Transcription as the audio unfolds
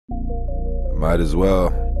Might as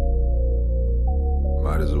well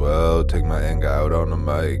take my anger out on the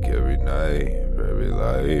mic every night, for every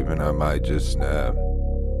life, and I might just snap.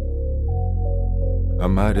 I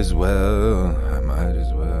might as well.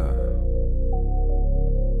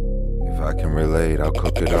 If I can relate, I'll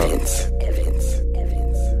cook it up.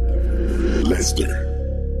 Lezter.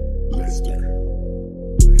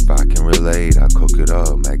 If I can relate, I'll cook it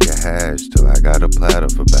up, make a hash till I got a platter.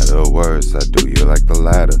 For better or worse, I do you like the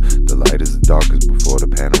latter. The light is the darkest before the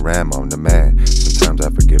panorama. I'm the man. Sometimes I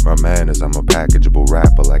forget my manners. I'm a packageable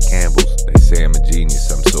rapper like Campbell's. They say I'm a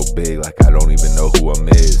genius. I'm so big like I don't even know who I'm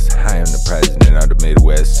is. I am the president of the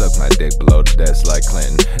Midwest. Suck my dick below the desk like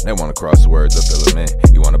Clinton. They wanna cross the words, I fill them in.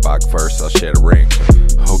 You wanna box first, I'll share the ring.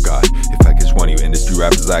 Oh God, if I catch one of you industry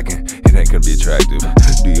rappers I can, it ain't gonna be attractive.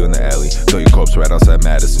 Do you in the alley? Throw your corpse right outside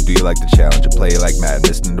Madison. Do you like the challenge? Or play like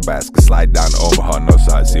Madness in Nebraska? Slide down to Omaha, no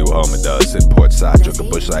side, see what Homer does. In Port Side, drink a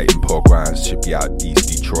Busch Light and pork rinds. Ship you out East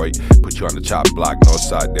Detroit, put you on the chop block, north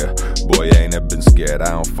side there. Boy, I ain't never been scared, I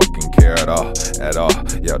don't fucking care at all.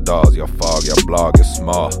 Y'all dolls, y'all fog, y'all blog is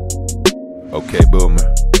small. Okay, boomer,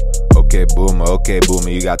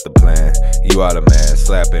 you got the plan. You are the man,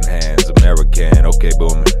 slapping hands, American. Okay,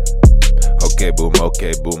 boomer,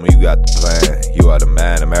 you got the plan. You are the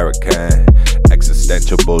man, American.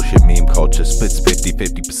 Existential bullshit, meme culture splits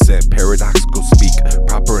 50-50%. Paradoxical speak,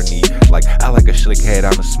 proper and neat. Like I like a slick head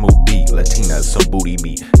on a smooth beat. Latinas, some booty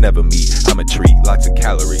meat, never meet. I'm a treat, lots of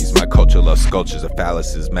calories. My culture loves sculptures of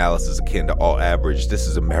phalluses. Malice is akin to all average. This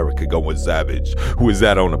is America going savage. Who is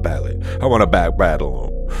that on the ballot? I want a back battle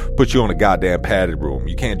on. Put you on a goddamn padded room.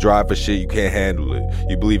 You can't drive for shit, you can't handle it.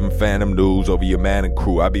 You believe in phantom news over your man and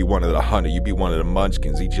crew. I be one of the 100, you be one of the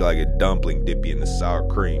munchkins. Eat you like a dumpling, dip you in the sour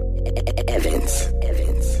cream.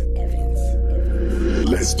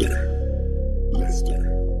 Lezter.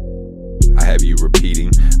 I have you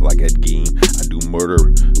repeating like Ed Gein. I do murder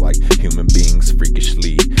like human beings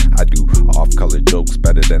freakishly. I do off-color jokes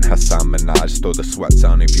better than Hassan Minaj. Throw the sweats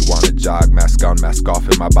on if you wanna jog. Mask on, mask off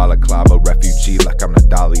in my balaclava. Refugee like I'm the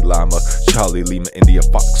Dalai Lama. Charlie Lima, India,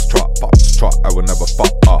 foxtrot. I will never fall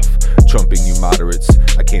off. Trumping you moderates,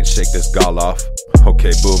 I can't shake this gall off.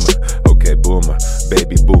 Okay boomer,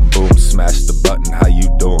 baby boom boom, smash the button, how you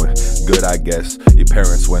doing? Good I guess, your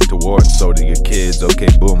parents went to war and so did your kids. Okay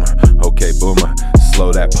boomer,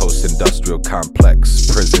 slow that post-industrial complex.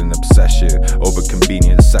 Prison obsession, over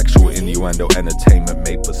convenience, sexual innuendo, entertainment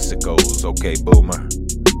made for sickos. Okay boomer.